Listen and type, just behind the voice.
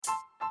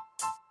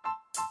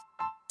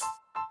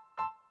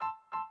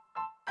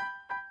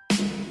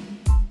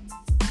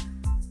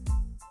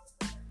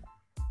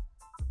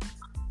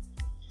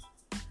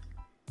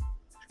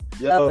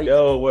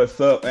Yo, what's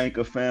up,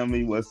 Anchor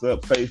family? What's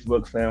up,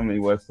 Facebook family?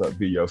 What's up,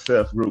 Be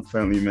Yourself group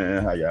family,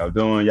 man? How y'all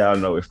doing? Y'all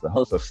know it's the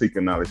host of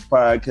Seeking Knowledge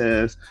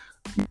Podcast.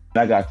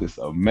 I got this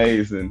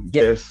amazing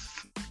guest.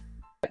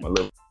 My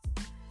little,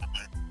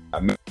 I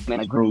met in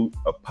a group,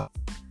 a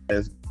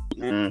podcast,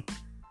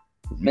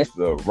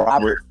 Mr.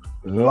 Robert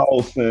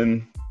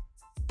Lawson.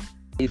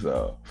 He's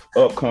a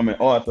upcoming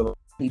author.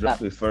 He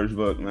dropped his first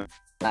book, man.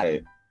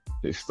 Like,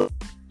 his story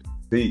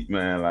deep,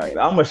 man. Like,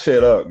 I'ma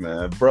shut up,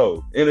 man.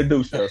 Bro,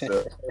 introduce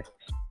yourself.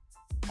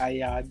 How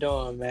y'all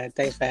doing, man?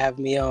 Thanks for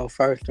having me on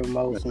first and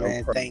most,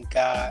 man. Thank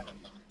God.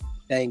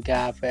 Thank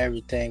God for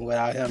everything.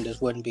 Without him, this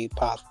wouldn't be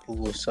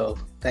possible. So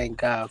thank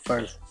God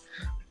first.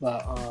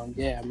 But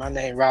yeah, my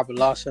name is Robert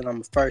Lawson. I'm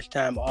a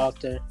first-time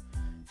author.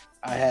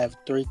 I have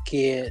 3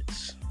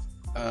 kids.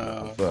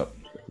 What's up?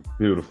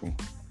 Beautiful.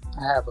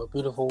 I have a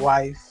beautiful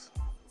wife.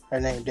 Her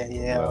name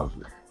Danielle.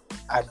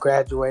 I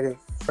graduated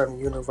from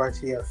the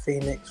University of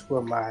Phoenix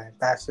with my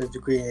bachelor's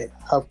degree in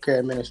healthcare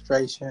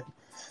administration.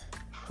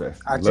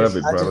 I love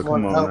it, brother.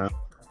 Come on now.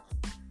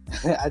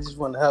 I just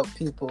want to help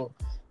people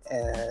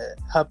and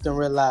help them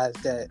realize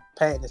that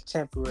pain is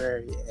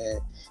temporary,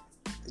 and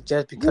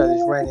just because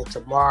it's raining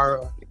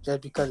tomorrow,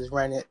 just because it's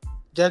raining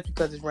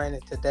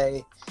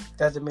today,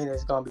 doesn't mean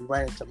it's gonna be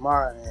raining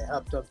tomorrow. And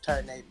help them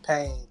turn their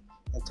pain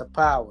into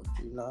power.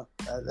 You know,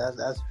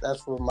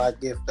 that's what my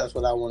gift. That's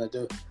what I want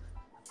to do.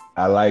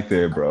 I like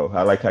that, bro.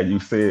 I like how you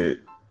said,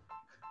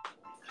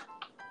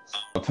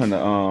 turn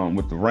the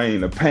with the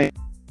rain, the pain,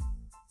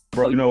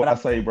 bro. You know what I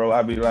say, bro?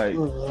 I be like,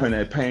 turn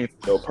that pain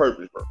to your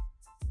purpose, bro.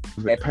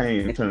 That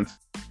pain turns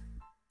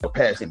to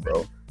passion,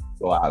 bro.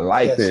 So I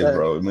like that, sir.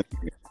 Bro.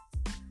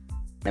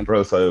 And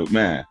bro, so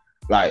man,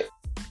 like,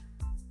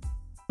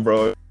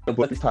 bro,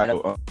 what's the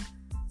title?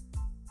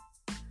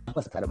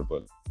 What's the title of the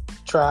book?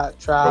 Trial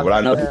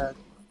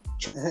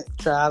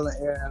and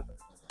error.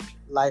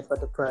 Life of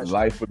Depression.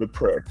 Life of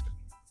Depression.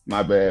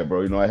 My bad, bro.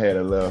 You know, I had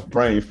a little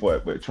brain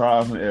fart, but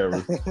trials and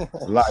errors.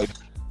 Life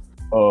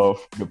of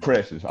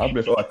Depression. I'm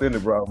just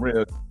authentic, bro. I'm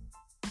real.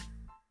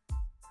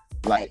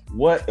 Like,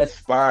 what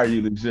inspired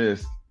you to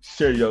just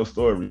share your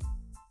story?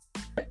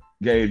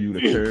 Gave you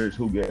the courage?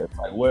 Who gave?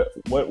 Like,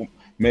 what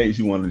made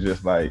you want to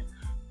just like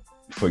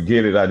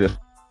forget it? I just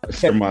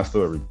share my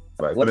story.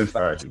 Like, what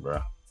inspired you,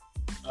 bro?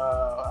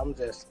 I'm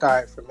just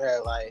starting from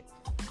there. Like.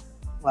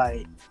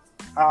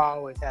 I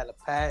always had a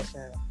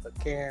passion for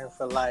caring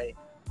for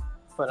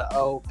the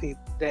old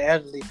people, the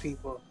elderly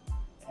people,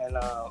 and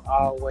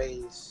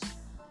always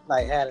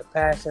had a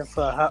passion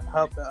for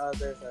helping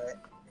others.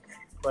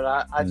 But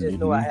I just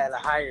knew I had a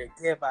higher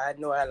gift. I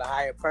knew I had a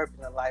higher purpose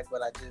in life,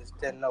 but I just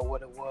didn't know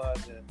what it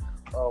was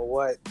or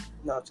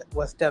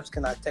what steps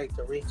can I take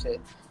to reach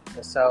it.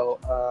 And so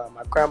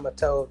my grandma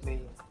told me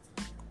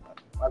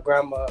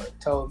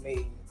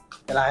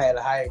that I had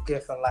a higher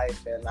gift in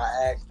life, and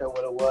I asked her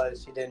what it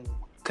was. She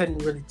couldn't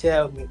really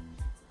tell me,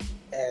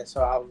 and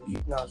so I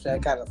was,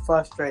 kind of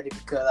frustrated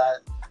because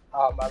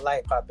all my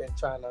life I've been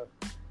trying to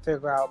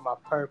figure out my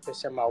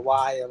purpose and my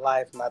why in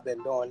life, and I've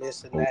been doing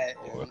this and that,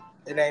 and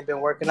it ain't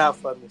been working out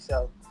for me.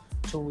 So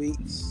 2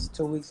 weeks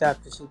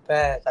after she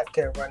passed, I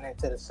kept running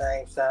into the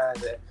same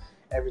signs and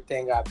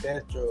everything I've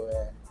been through,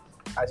 and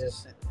I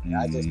just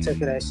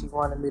took it as she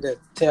wanted me to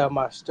tell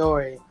my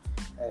story,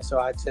 and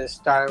so I just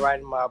started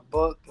writing my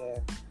book,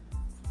 and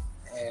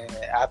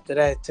after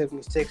that, it took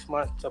me 6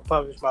 months to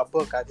publish my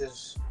book. I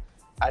just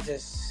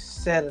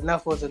said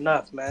enough was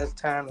enough, man. It's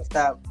time to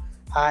stop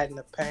hiding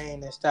the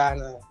pain. It's time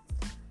to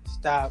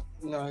stop,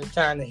 it's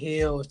time to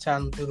heal. It's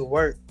time to do the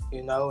work,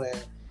 and I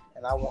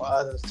want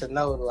others to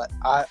know like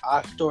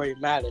our story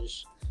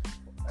matters,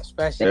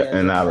 especially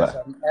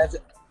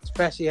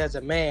especially as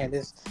a man.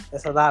 There's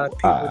a lot of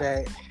people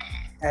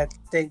that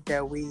think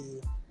that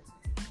we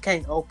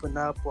can't open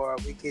up or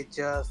we get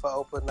judged for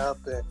opening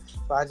up, and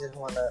so I just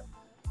want to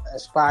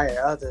inspire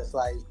others.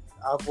 Like,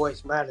 our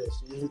voice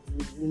matters. You're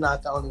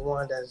not the only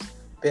one that's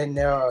been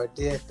there or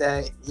did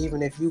that.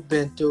 Even if you've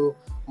been through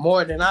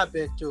more than I've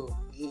been through,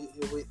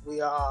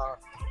 we all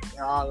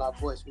our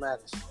voice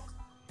matters.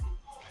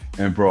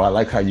 And bro, I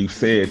like how you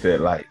said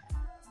that, like,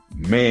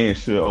 man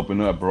should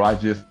open up, bro. I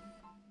just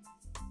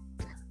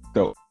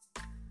though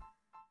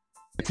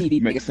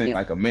TV makes it seem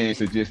like a man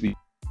should just be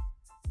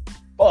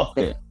fuck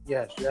that.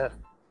 Yes.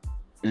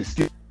 And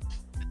still,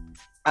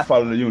 I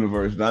follow the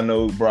universe, and I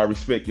know, bro, I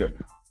respect you.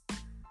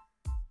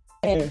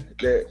 And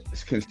that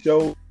can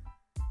show,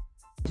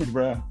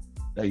 bro,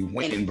 they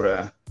win,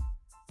 bro.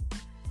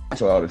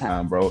 That's all the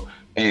time, bro.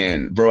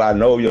 And bro, I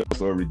know your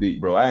story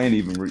deep, bro. I ain't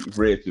even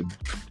read you.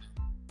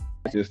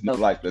 I just know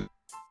like the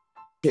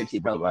pitchy,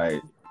 bro.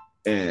 Like,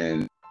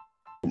 and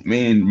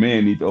men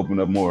need to open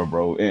up more,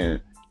 bro. And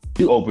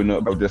you open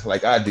up, bro, just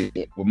like I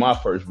did with my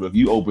first book.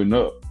 You open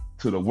up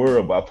to the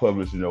world by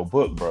publishing your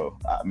book, bro.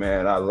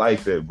 Man, I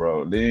like that,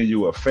 bro. Then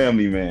you a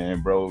family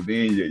man, bro.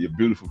 Then your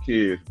beautiful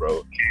kids,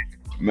 bro.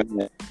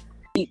 Man,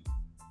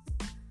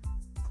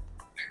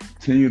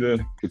 continue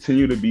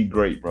to be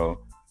great, bro.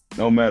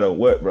 No matter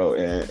what, bro.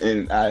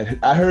 And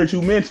I heard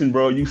you mention,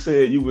 bro. You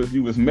said you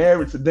was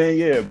married to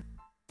Danielle.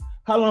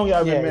 How long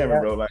y'all been married, Yeah.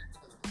 bro? Like,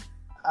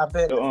 I've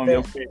been,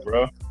 your feet,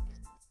 bro.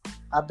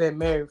 I've been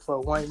married for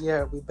 1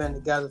 year. We've been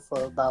together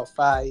for about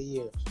 5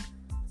 years.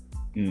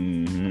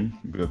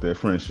 Built that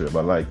friendship. I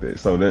like that.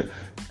 So that,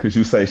 could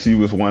you say she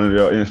was one of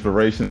your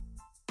inspirations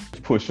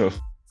to push your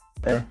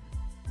there?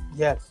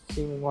 Yes,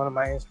 she was one of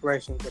my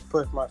inspirations to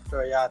push my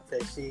story out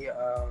there.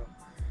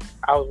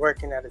 I was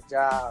working at a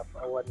job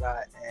or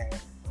whatnot, and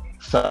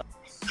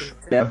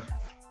Yeah.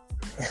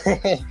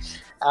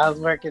 I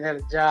was working at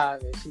a job,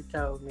 and she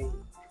told me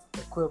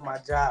to quit my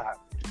job.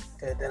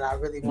 That I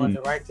really wanted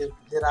to write this.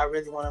 Did I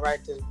really want to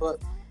write this book?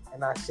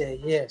 And I said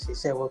yes. She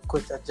said, "Well,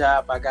 quit that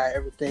job. I got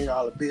everything,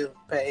 all the bills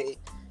paid,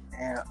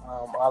 and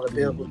all the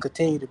bills will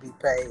continue to be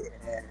paid."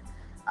 And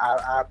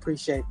I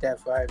appreciate that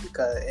for her,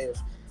 because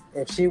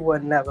if she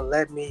would never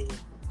let me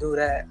do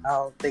that, I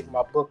don't think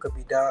my book could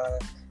be done.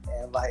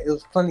 And like, it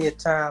was plenty of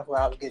times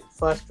where I was getting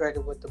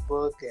frustrated with the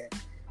book, and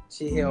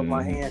she held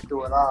my hand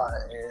through it all.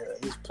 And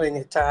it was plenty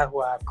of times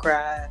where I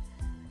cried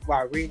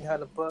while reading her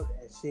the book,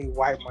 and she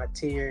wiped my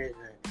tears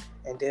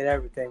and did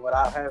everything.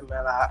 Without her,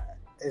 man,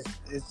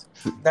 it's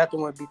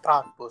nothing would be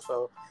possible.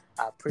 So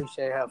I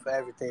appreciate her for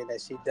everything that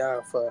she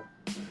done for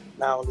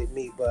not only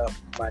me but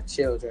my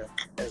children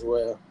as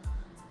well.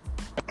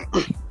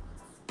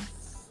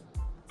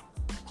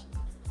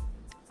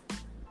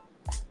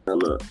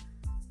 Look.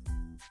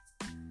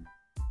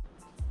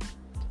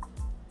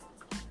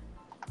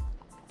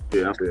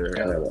 Yeah, I'm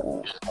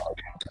there.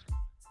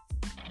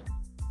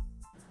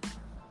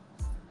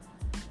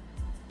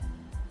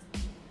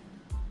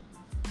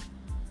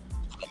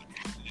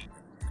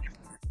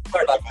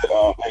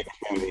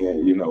 Family,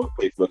 and you know,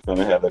 Facebook's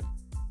gonna have a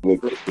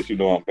little glitch, but you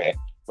know I'm back.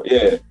 But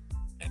yeah,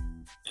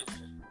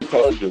 I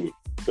told you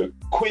to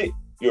quit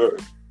your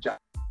job.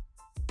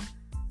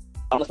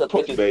 I'm gonna start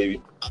pushing,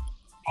 baby.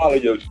 All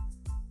of your.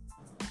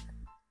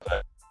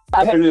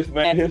 I heard this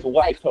man. His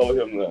wife told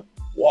him to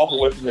walk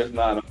away from his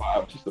 9 to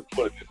 5 just to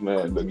put this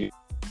man again.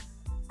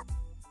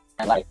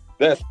 Like,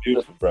 that's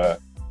beautiful, bro.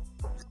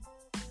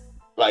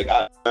 Like,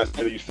 I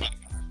said, you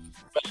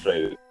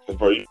frustrated,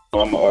 bro. You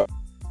know I'm an artist.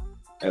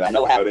 And I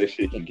know how that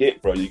shit can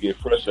get, bro. You get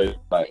frustrated,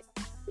 like,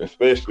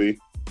 especially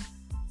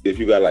if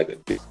you got like a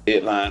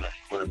deadline or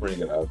you want to bring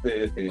it out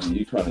there and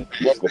you trying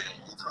to.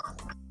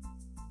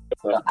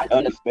 I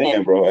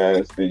understand, bro. I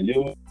understand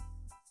you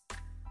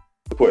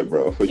support,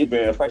 bro. For you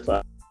being first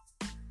time,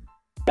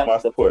 my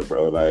support,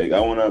 bro. Like, I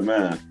wanna,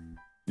 man.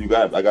 You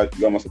got my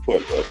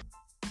support, bro.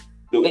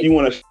 You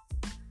wanna,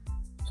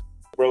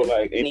 bro?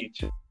 Like any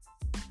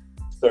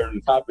certain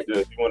topic,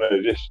 you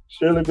wanna just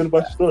share a little bit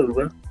about your story,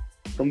 bro,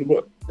 from the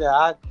book.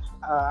 Yeah,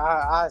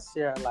 I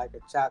share like a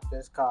chapter.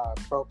 It's called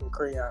 "Broken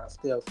Crayon,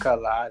 Still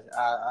Color."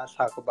 I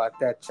talk about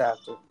that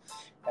chapter,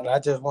 and I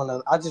just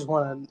wanna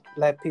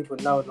let people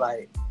know,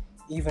 like,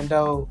 even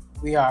though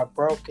we are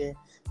broken,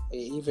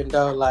 even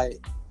though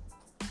like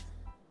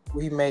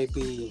we may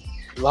be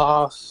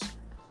lost,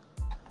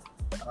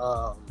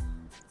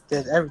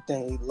 there's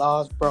everything: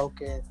 lost,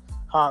 broken,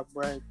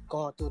 heartbreak,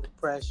 going through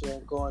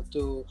depression, going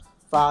through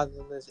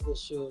fatherless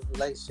issues,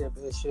 relationship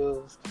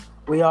issues.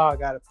 We all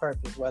got a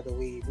purpose, whether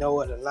we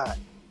know it or not.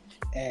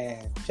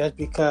 And just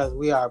because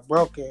we are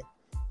broken,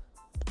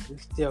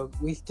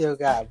 we still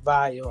got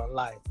value in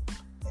life.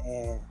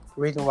 And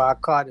the reason why I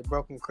called it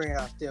 "Broken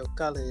Crayon, Still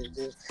Color"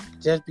 is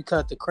just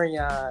because the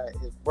crayon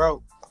is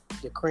broke,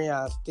 the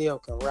crayon still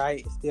can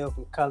write, it still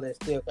can color, it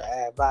still can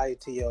add value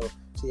to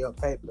your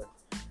paper.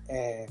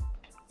 And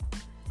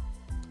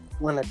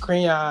when a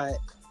crayon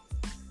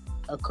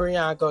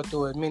go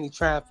through as many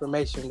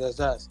transformations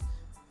as us.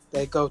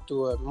 They go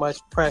through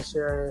much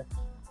pressure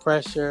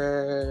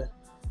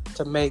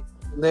to make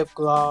lip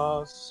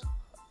gloss,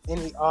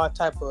 all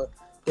type of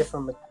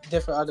different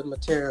other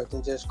materials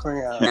than just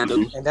crayon.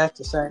 And that's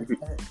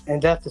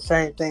the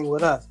same thing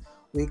with us.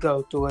 We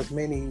go through as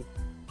many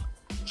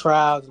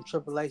trials and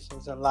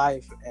tribulations in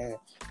life, and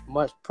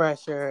much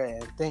pressure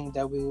and things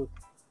that we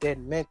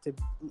didn't meant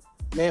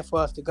for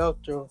us to go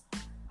through,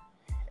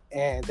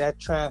 and that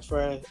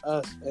transfers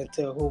us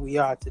into who we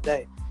are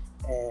today.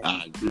 And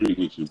I agree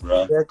with you,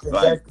 bro.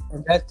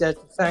 That's just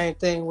the same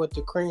thing with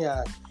the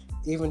crayon.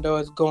 Even though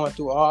it's going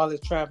through all this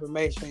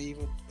transformation,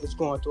 even it's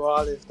going through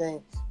all this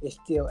thing, it's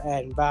still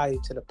adding value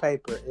to the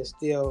paper. It's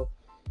still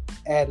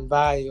adding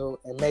value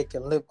and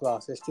making lip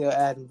gloss. It's still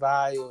adding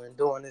value and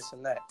doing this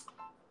and that.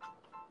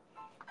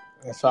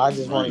 And so I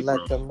just want to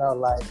let them know,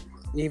 like,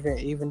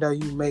 even though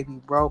you may be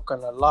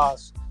broken or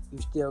lost,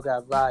 you still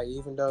got value.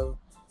 Even though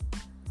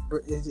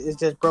it's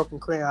just broken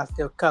crayon,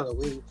 still color.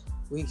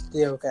 We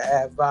still can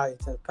add value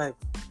to the paper.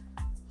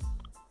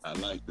 I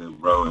like that,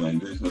 bro.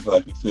 And this is,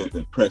 like you said,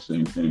 the pressure,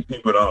 and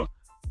people don't.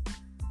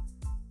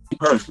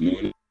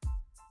 Personally,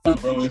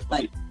 bro, it's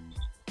like,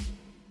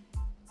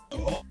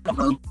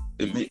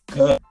 it make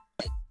cut.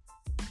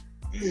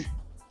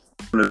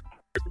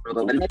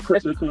 When that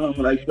pressure comes,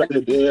 like you got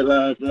that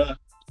deadline, bro.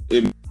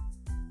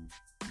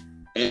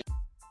 And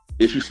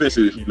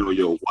especially if you know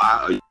your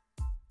why,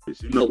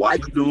 if you know why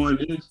you doing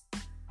this.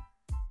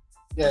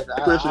 Yes,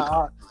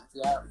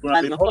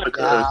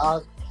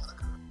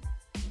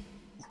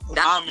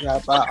 Yeah,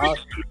 but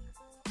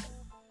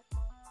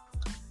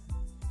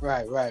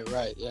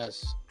right.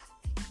 Yes.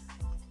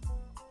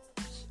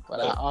 But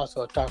I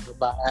also talked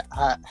about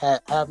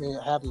having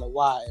a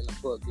why in the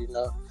book. You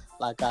know,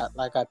 like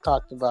I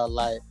talked about,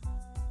 like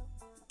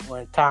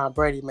when Tom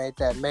Brady made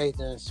that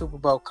amazing Super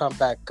Bowl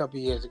comeback a couple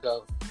years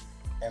ago,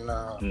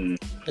 and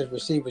his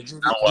receiver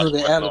Judy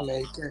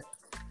Edelman.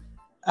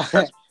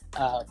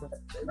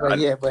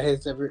 But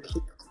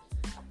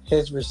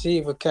his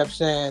receiver kept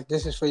saying,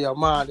 "This is for your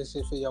mom. This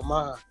is for your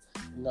mom."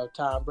 You know,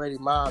 Tom Brady's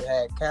mom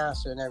had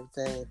cancer and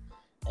everything,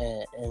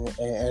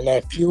 and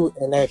that fueled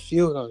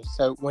him.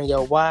 So when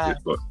your why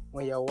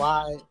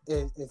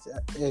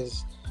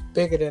is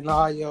bigger than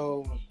all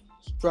your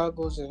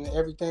struggles and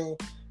everything,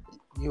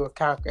 you will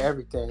conquer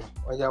everything.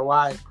 When your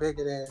why is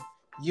bigger than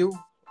you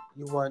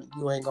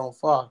ain't gonna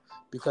fall,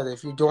 because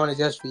if you're doing it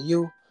just for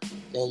you,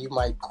 then you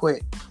might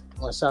quit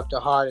when something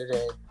harder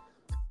than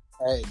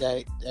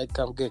that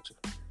come get you.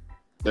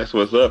 That's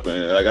what's up,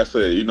 and like I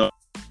said, you know,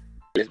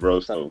 bro.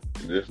 So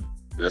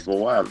that's what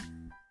why.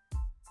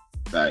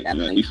 Like, you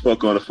know, we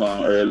spoke on the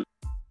phone earlier,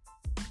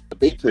 the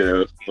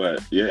details,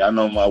 but yeah, I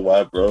know my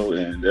why, bro,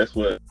 and that's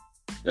what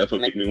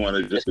makes me want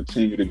to just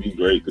continue to be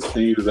great,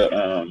 continue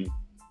to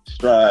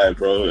strive,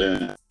 bro,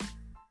 and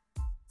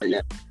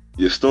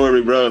your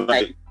story, bro,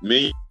 like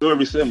me,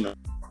 story similar.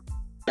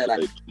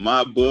 Like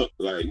my book,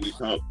 like we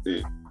talked,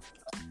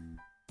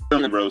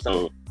 bro.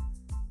 So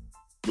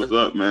what's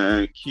up,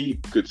 man?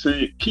 Keep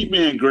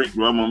being great,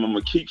 bro. I'm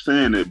gonna keep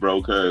saying it,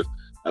 bro, because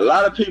a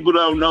lot of people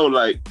don't know,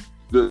 like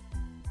the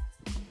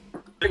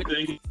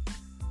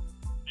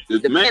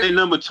man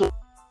number 2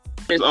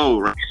 years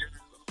old, right?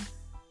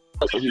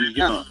 So he's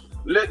young.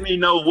 Let me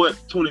know what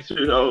 22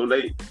 years old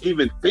they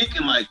even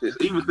thinking like this,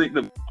 even thinking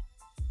of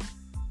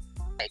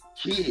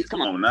kids.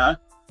 Come on now.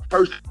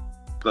 First,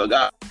 I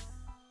got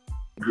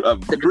a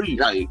degree.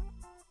 Like,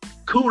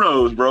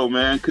 kudos, bro,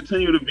 man.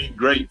 Continue to be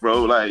great,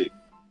 bro. Like,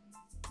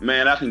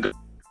 man, I can go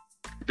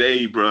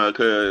day, bro,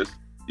 because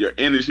your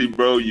energy,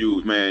 bro,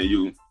 man,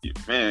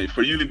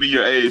 for you to be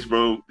your age,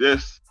 bro,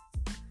 that's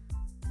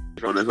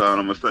all I'm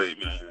gonna say,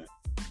 man.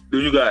 Do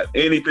you got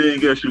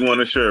anything else you want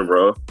to share,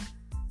 bro?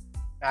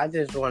 I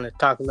just want to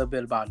talk a little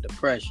bit about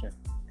depression.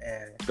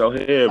 And go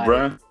ahead, like,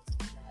 bro.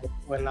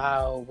 When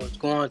I was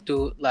going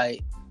through,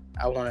 like,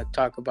 I want to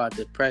talk about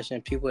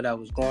depression, people that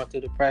was going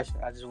through depression.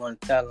 I just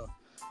want to tell them,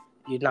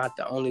 you're not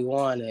the only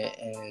one,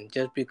 and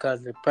just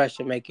because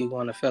depression make you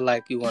want to feel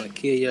like you want to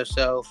kill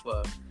yourself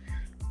or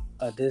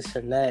this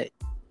and that,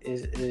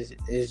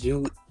 is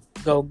you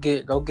go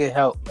get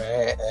help,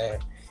 man.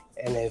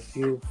 And if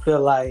you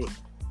feel like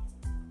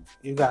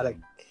you gotta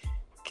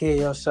kill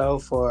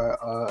yourself or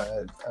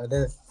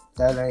this,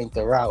 that ain't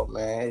the route,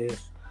 man.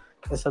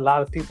 It's a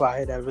lot of people out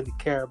here that really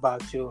care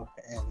about you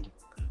and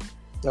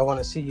they want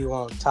to see you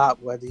on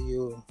top, whether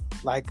you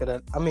like it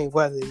or,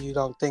 whether you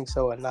don't think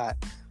so or not.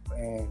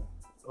 And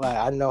like,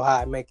 I know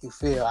how it make you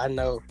feel. I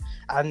know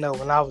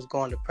when I was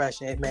going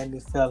depression, it made me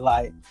feel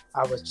like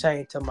I was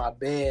chained to my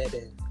bed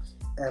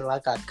and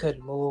like I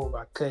couldn't move,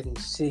 I couldn't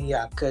see,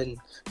 I couldn't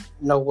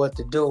know what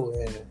to do.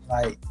 And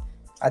like,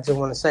 I just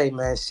want to say,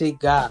 man, seek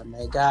God,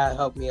 man. God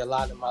helped me a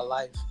lot in my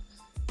life.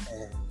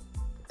 And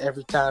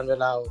every time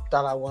that I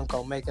thought I wasn't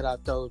going to make it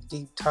out those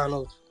deep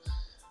tunnels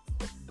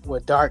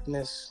with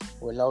darkness,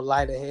 with no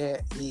light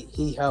ahead,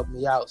 he helped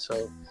me out.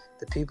 So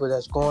the people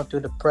that's going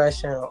through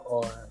depression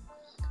or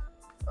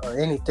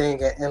anything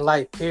in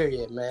life,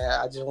 period, man,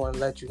 I just want to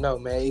let you know,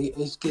 man,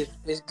 it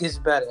gets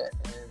better.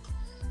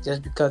 And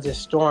just because it's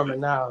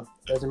storming now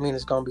doesn't mean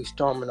it's going to be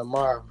storming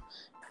tomorrow.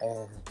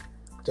 And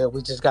that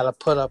we just got to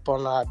put up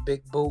on our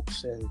big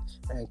boots and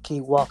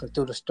keep walking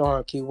through the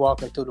storm, keep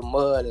walking through the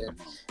mud,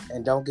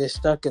 and don't get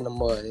stuck in the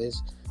mud.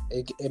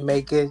 It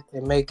may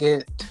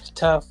get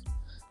tough,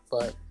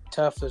 but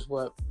tough is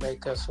what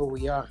make us who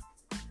we are.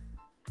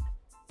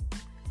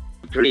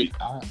 Agreed.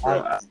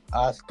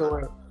 Our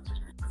story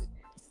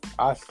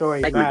I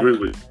matters. agree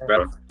with you,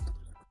 bro.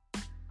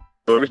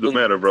 Stories do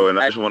matter, bro. And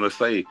I just want to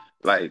say,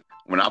 like,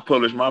 when I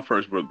published my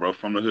first book, bro,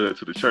 From the Hood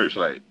to the Church,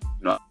 like,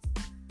 you know,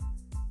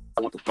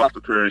 I went to foster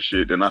care and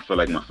shit, then I felt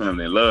like my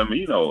family didn't love me,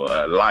 you know,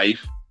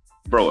 life.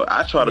 Bro,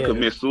 I tried to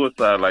commit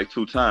suicide like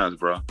 2 times,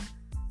 bro.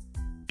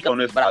 On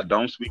this, I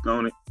don't speak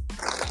on it.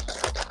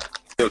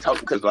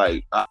 Because,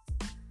 like,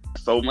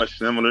 so much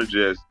similar,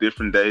 just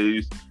different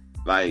days,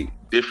 like,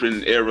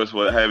 different eras,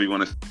 what have you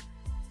want to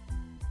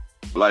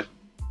life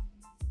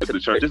to the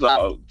church. It's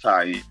all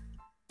tie in.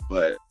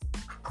 But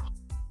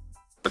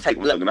I take a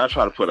look and I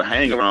try to put a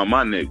hanger around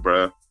my neck,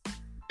 bro.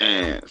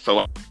 And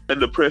so that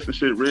depressing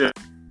shit real.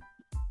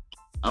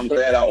 I'm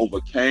glad I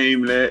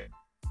overcame that.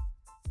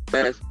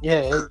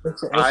 Yeah,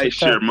 I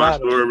share my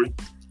story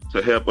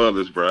to help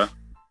others, bro.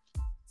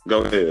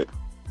 Go ahead.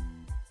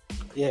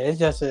 Yeah, it's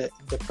just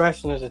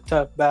depression is a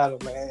tough battle,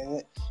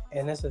 man,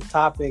 and it's a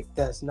topic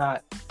that's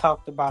not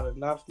talked about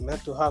enough.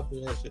 Mental health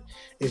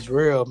is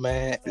real,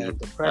 man, and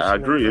depression. I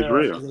agree, it's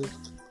real,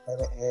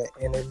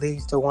 and it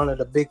leads to one of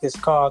the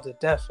biggest causes of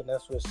death, and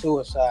that's with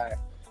suicide.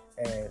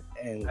 And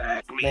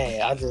exactly.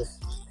 Man,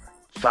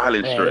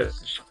 Silent Man,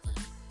 stress.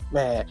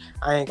 man,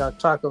 I ain't gonna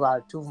talk about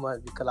it too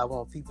much because I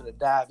want people to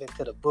dive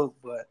into the book.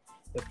 But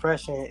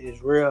depression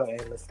is real,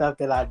 and the stuff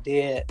that I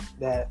did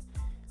that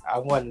I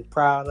wasn't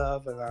proud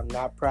of, and I'm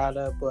not proud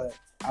of, but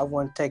I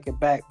want to take it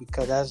back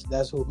because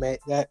that's who made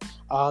that.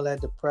 All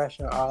that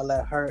depression, all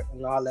that hurt,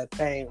 and all that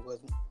pain was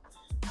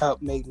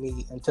helped make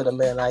me into the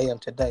man I am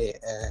today.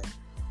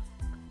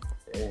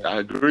 And I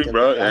agree,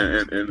 bro, I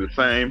and the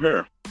same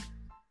here.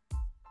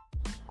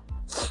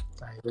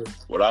 agree.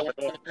 What I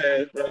done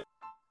past, bro,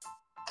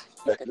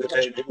 that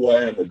made me who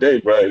I am today,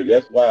 bro.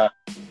 That's why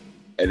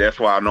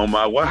I know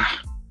my why.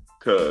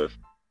 Cause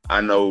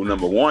I know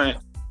number one,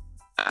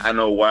 I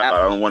know why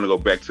I don't want to go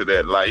back to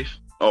that life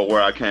or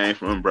where I came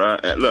from, bro.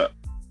 And look,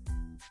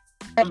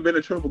 I've been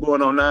in trouble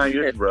going on 9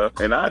 years, bro,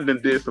 and I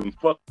done did some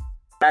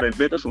I done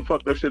been through some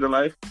fucked up shit in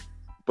life.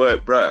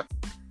 But, bro,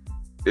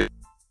 like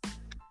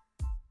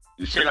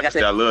I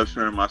said, I love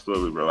sharing my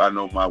story, bro. I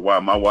know my why.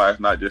 My why is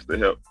not just to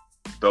help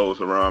those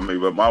around me,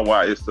 but my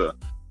why is to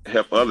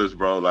help others,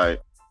 bro.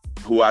 Like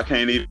who I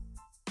can't even.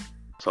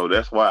 So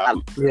that's why I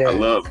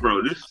love,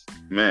 bro. This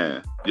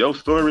man, your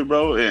story,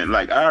 bro, and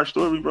like our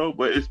story, bro.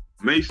 But it's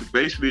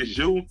basically it's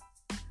you,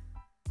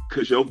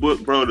 cause your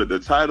book, bro. The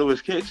title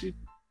is catchy,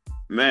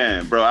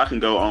 man, bro. I can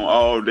go on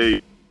all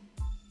day.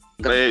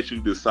 Glad you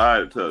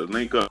decided to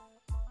link up.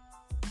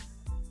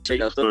 Share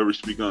your story,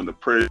 speak on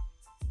depression.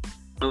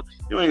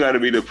 You ain't got to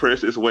be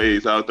depressed. There's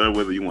ways out there,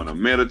 whether you want to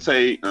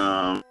meditate, you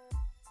want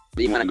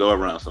to go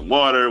around some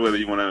water, whether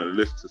you want to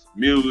listen to some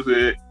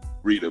music,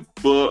 read a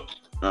book,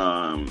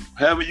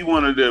 however you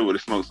want to deal with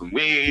it, smoke some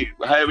weed,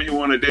 however you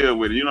want to deal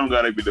with it. You don't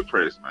got to be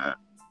depressed, man.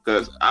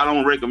 Because I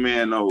don't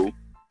recommend no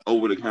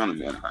over-the-counter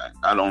medicine.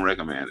 I don't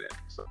recommend that.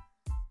 So,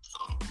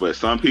 but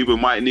some people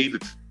might need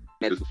the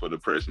medicine for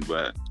depression,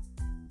 but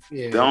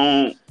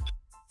don't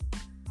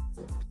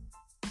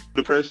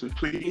depression.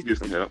 Please get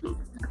some help.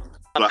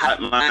 The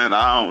hotline,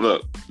 I don't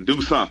look.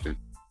 Do something.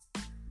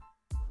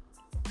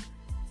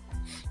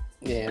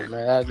 Yeah,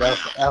 man.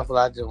 That's what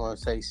I just want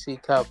to say.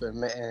 Seek help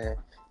and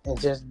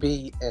just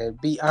be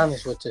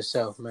honest with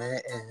yourself,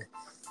 man. And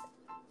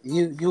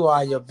you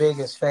are your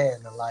biggest fan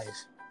in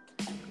life.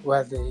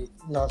 Whether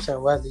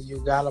whether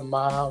you got a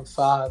mom,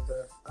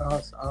 father,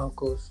 aunts,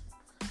 uncles,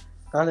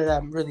 none of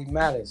that really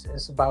matters.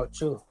 It's about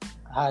you.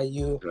 How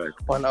you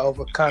want to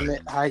overcome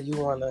it.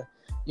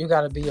 You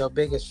got to be your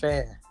biggest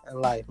fan in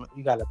life.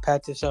 You got to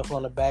pat yourself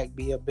on the back,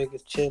 be your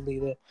biggest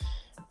cheerleader.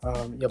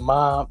 Your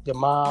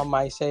mom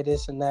might say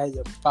this and that.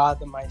 Your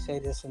father might say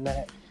this and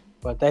that,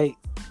 but they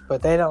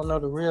don't know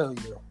the real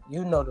you.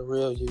 You know the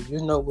real you.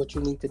 You know what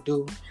you need to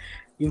do.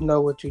 You know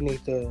what you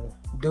need to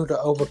do to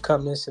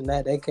overcome this and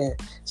that. They can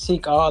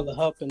seek all the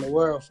help in the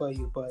world for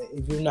you, but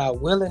if you're not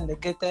willing to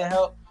get that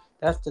help,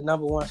 that's the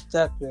number one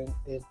step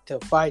into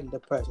fighting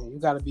depression. You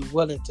got to be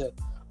willing to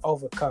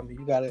overcome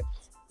it.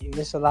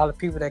 There's a lot of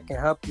people that can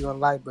help you in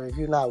life, but if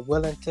you're not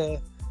willing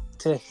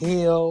to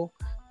heal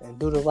and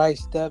do the right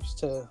steps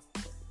to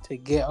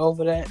get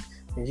over that,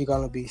 then you're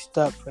gonna be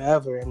stuck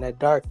forever in that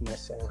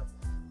darkness.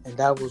 And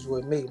that was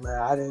with me,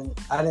 man. I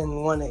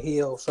didn't want to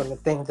heal from the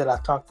things that I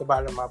talked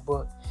about in my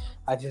book.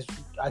 I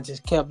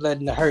just kept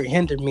letting the hurt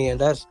hinder me, and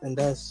that's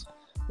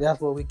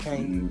what we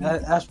can't.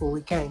 That's what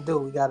we can't do.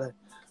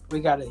 We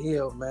gotta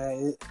heal,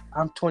 man.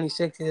 I'm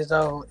 26 years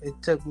old. It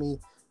took me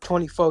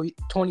 24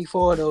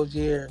 of those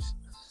years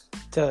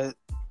to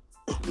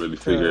really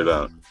figure it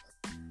out.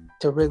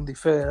 To really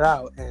figure it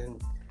out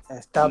and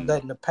stop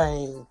letting the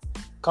pain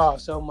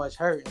cause so much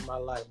hurt in my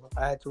life.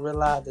 I had to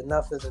realize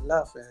enough is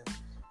enough, and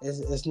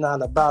it's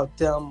not about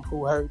them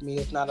who hurt me.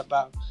 It's not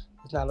about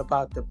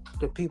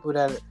the people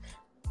that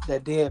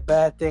did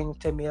bad things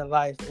to me in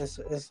life.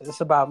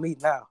 It's about me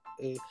now.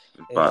 It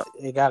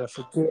gotta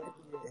forget.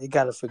 You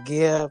gotta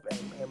forgive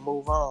and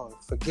move on.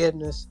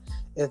 Forgiveness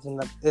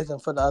isn't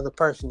for the other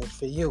person. It's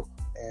for you,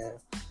 and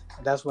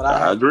that's what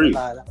I agree.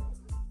 Realize.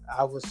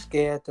 I was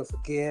scared to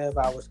forgive.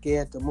 I was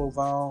scared to move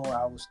on.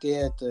 I was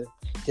scared to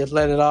just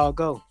let it all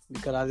go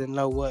because I didn't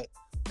know what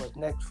was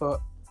next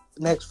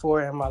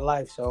for in my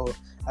life. So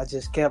I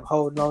just kept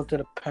holding on to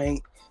the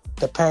pain,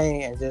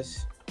 and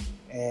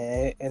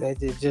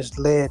it just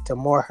led to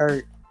more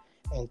hurt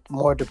and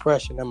more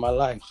depression in my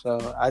life.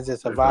 So I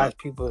just advise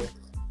people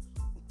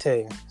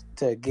to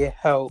get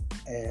help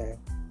and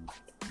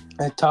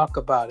talk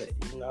about it,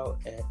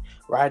 and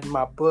writing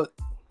my book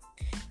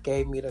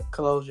gave me the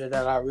closure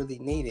that I really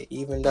needed.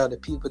 Even though the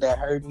people that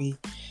hurt me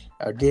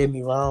or did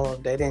me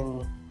wrong, they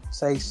didn't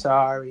say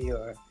sorry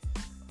or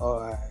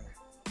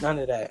none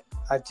of that.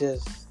 I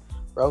just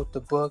wrote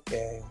the book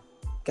and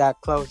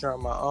got closure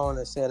on my own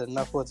and said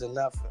enough was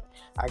enough.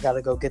 I got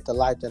to go get the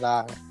life that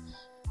I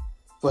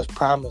was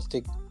promised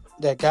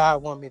that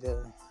God wanted me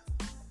to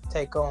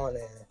take on,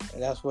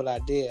 and that's what I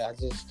did. I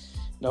just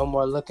no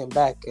more looking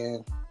back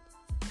and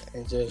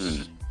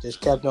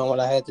just kept doing what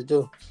I had to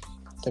do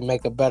to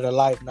make a better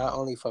life, not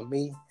only for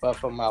me, but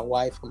for my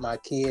wife, for my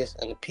kids,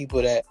 and the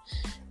people that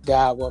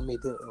God want me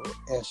to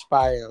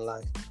inspire in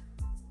life.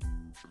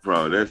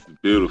 Bro, that's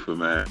beautiful,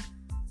 man.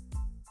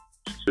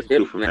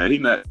 man. He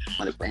not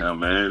now,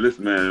 man. This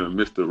man,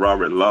 Mr.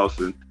 Robert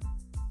Lawson,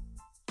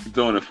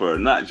 doing it for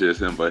not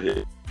just him, but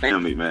his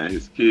family, man.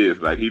 His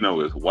kids, like he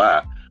knows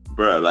why,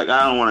 bro. Like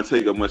I don't want to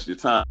take up much of your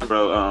time,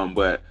 bro.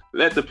 But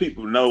let the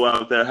people know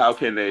out there how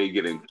can they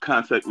get in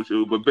contact with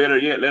you. But better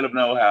yet, let them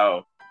know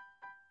how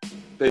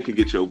they can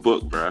get your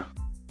book, bro.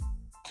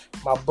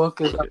 My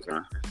book is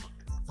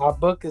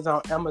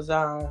on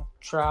Amazon.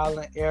 Trial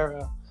and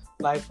Error,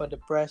 Life for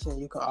Depression.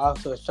 You can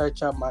also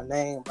search up my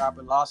name,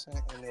 Robert Lawson,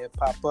 and it'll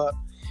pop up.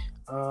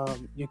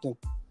 You can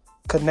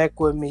connect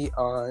with me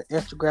on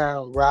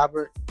Instagram,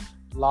 Robert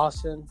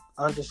Lawson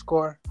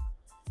 _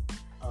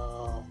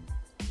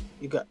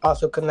 you can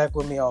also connect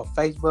with me on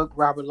Facebook,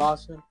 Robert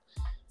Lawson.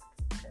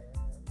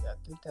 And I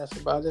think that's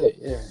about it.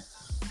 Yeah.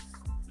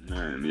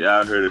 Man,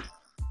 y'all heard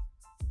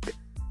it.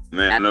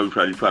 Man, I know you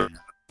probably.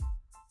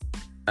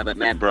 But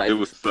man, bro, it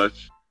was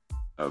such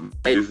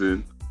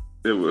amazing.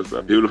 It was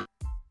a beautiful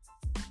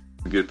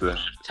to get to the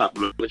top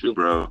of with you,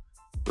 bro.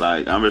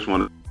 Like I just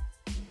want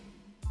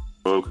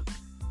to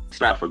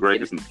strive for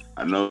greatness.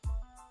 I know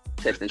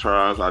testing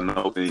trials. I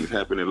know things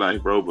happen in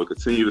life, bro. But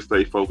continue to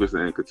stay focused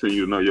and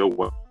continue to know your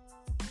way.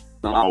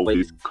 Don't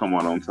always come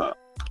on top.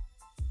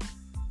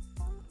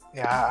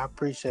 Yeah, I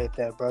appreciate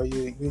that, bro.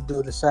 You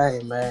do the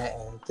same, man.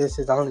 And this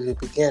is only the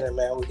beginning,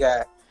 man. We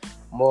got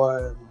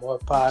more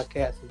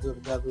podcasts to do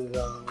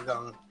together.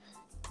 We're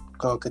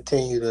gonna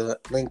continue to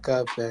link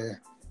up and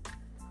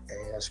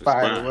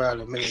inspire the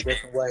world in many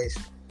different ways.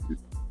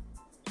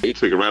 You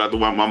took it right out the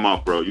my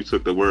mouth, bro. You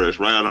took the words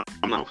right out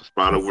of my mouth.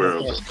 Inspire the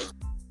world.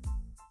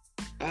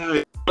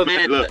 Hey,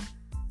 man, look.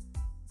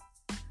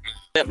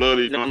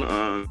 Bloody,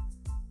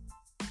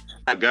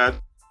 I got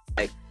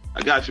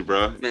you,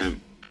 bro. Man.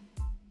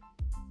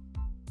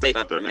 Stay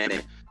out there,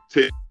 man.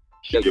 Tell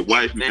your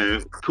wife,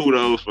 man.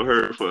 Kudos for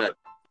her for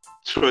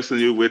trusting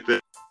you with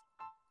it.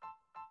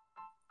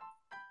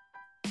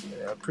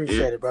 Yeah, I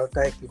appreciate it, bro.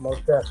 Thank you,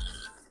 most definitely.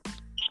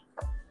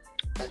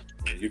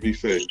 You be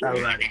safe, bro.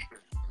 All right.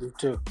 You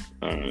too.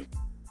 All right.